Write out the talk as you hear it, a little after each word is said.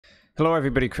Hello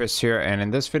everybody, Chris here, and in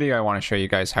this video I want to show you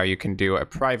guys how you can do a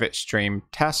private stream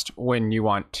test when you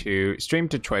want to stream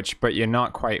to Twitch but you're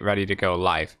not quite ready to go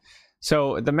live.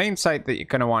 So the main site that you're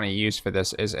going to want to use for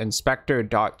this is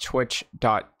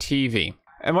inspector.twitch.tv.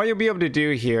 And what you'll be able to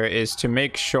do here is to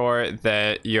make sure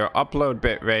that your upload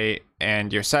bitrate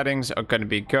and your settings are going to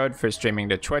be good for streaming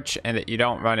to Twitch and that you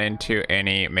don't run into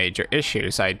any major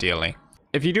issues ideally.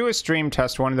 If you do a stream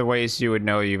test, one of the ways you would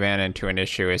know you ran into an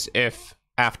issue is if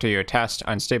after your test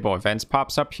unstable events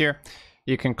pops up here.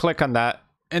 You can click on that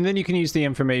and then you can use the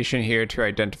information here to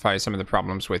identify some of the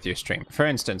problems with your stream. For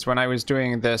instance, when I was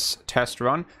doing this test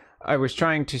run, I was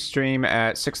trying to stream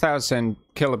at 6,000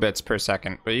 kilobits per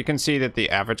second, but you can see that the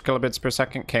average kilobits per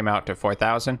second came out to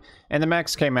 4,000 and the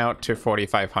max came out to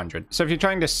 4,500. So if you're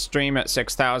trying to stream at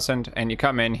 6,000 and you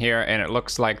come in here and it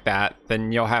looks like that,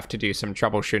 then you'll have to do some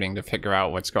troubleshooting to figure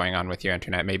out what's going on with your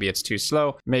internet. Maybe it's too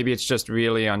slow, maybe it's just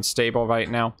really unstable right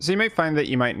now. So you may find that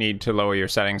you might need to lower your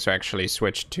settings or actually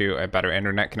switch to a better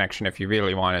internet connection if you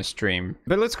really want to stream.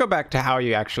 But let's go back to how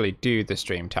you actually do the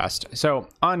stream test. So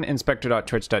on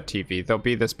inspector.twitch.tv, there'll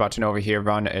be this button over here,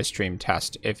 run a stream test.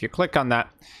 If you click on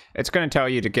that, it's going to tell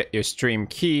you to get your stream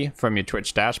key from your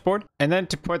Twitch dashboard. And then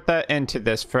to put that into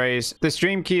this phrase, the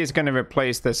stream key is going to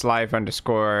replace this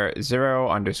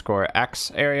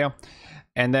live_0_x area.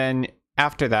 And then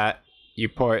after that, you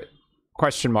put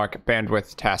question mark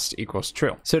bandwidth test equals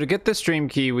true. So to get the stream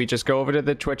key, we just go over to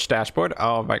the Twitch dashboard.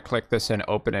 I'll right click this and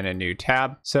open in a new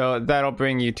tab. So that'll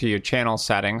bring you to your channel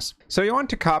settings. So you want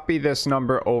to copy this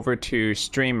number over to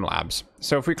Streamlabs.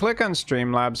 So if we click on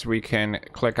Streamlabs, we can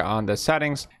click on the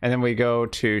settings and then we go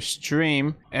to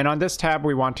stream. And on this tab,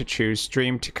 we want to choose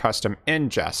stream to custom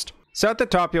ingest. So at the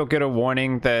top, you'll get a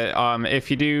warning that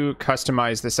if you do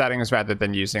customize the settings rather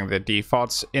than using the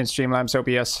defaults in Streamlabs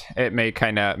OBS, it may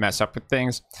kind of mess up with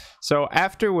things. So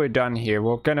after we're done here,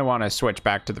 we're going to want to switch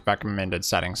back to the recommended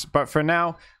settings. But for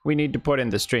now, we need to put in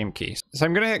the stream keys. So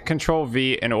I'm going to hit Control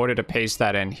V in order to paste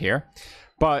that in here,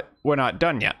 but we're not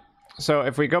done yet. So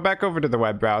if we go back over to the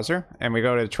web browser and we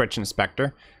go to the Twitch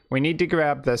Inspector, we need to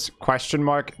grab this question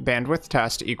mark bandwidth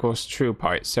test equals true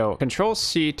part. So Control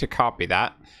C to copy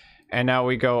that. And now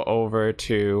we go over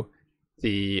to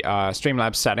the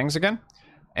Streamlabs settings again.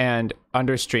 And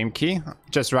under stream key,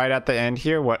 just right at the end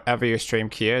here, whatever your stream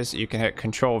key is, you can hit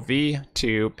Control V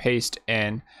to paste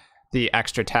in the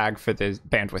extra tag for the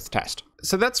bandwidth test.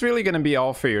 So that's really going to be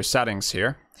all for your settings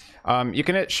here. You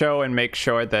can hit show and make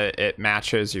sure that it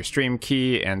matches your stream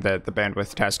key and that the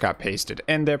bandwidth test got pasted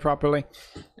in there properly.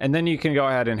 And then you can go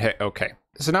ahead and hit OK.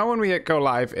 So now when we hit go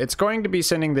live, it's going to be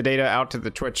sending the data out to the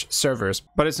Twitch servers,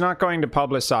 but it's not going to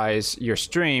publicize your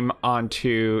stream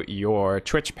onto your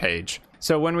Twitch page.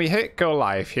 So when we hit go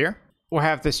live here, we'll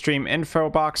have the stream info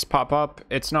box pop up.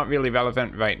 It's not really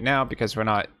relevant right now because we're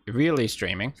not really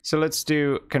streaming. So let's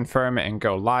do confirm and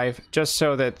go live just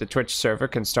so that the Twitch server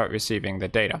can start receiving the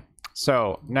data.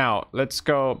 So now let's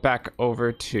go back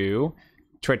over to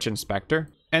Twitch Inspector.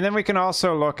 And then we can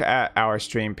also look at our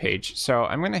stream page. So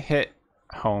I'm going to hit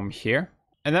home here.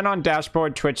 And then on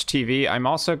dashboard Twitch TV, I'm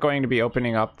also going to be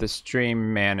opening up the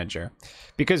stream manager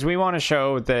because we want to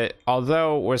show that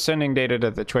although we're sending data to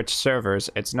the Twitch servers,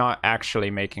 it's not actually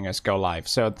making us go live.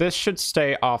 So this should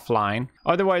stay offline.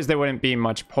 Otherwise, there wouldn't be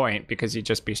much point because you'd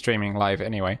just be streaming live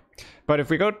anyway. But if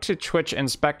we go to Twitch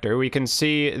Inspector, we can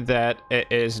see that it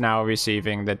is now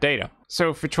receiving the data.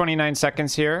 So for 29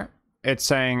 seconds here, it's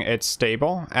saying it's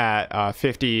stable at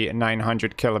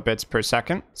 5,900 kilobits per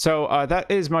second. So that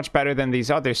is much better than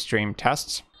these other stream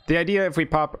tests. The idea if we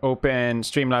pop open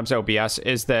Streamlabs OBS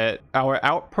is that our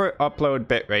output upload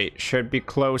bitrate should be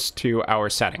close to our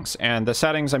settings. And the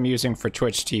settings I'm using for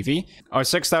Twitch TV are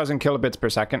 6,000 kilobits per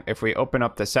second. If we open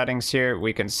up the settings here,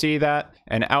 we can see that.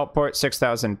 And output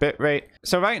 6,000 bitrate.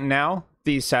 So right now,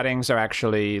 these settings are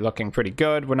actually looking pretty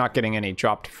good. We're not getting any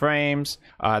dropped frames.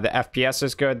 The FPS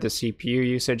is good. The CPU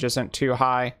usage isn't too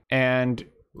high. And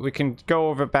we can go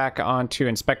over back onto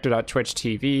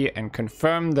inspector.twitch.tv and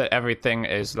confirm that everything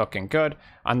is looking good.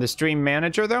 On the stream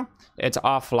manager though, it's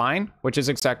offline, which is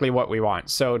exactly what we want.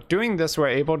 So doing this, we're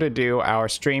able to do our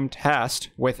stream test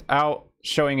without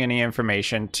showing any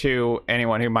information to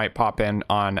anyone who might pop in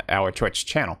on our Twitch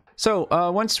channel. So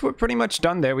once we're pretty much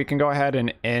done there, we can go ahead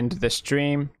and end the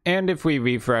stream. And if we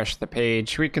refresh the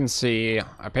page, we can see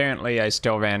apparently I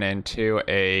still ran into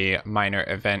a minor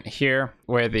event here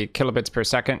where the kilobits per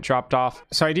second dropped off.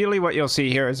 So ideally what you'll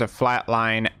see here is a flat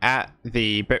line at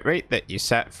the bitrate that you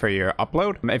set for your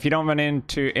upload. If you don't run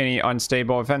into any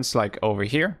unstable events like over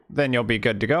here, then you'll be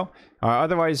good to go.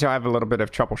 Otherwise, you'll have a little bit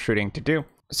of troubleshooting to do.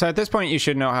 So at this point, you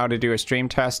should know how to do a stream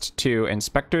test to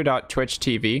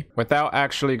inspector.twitch.tv without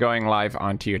actually going live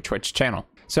onto your Twitch channel.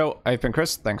 So I've been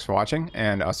Chris, thanks for watching,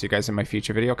 and I'll see you guys in my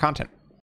future video content.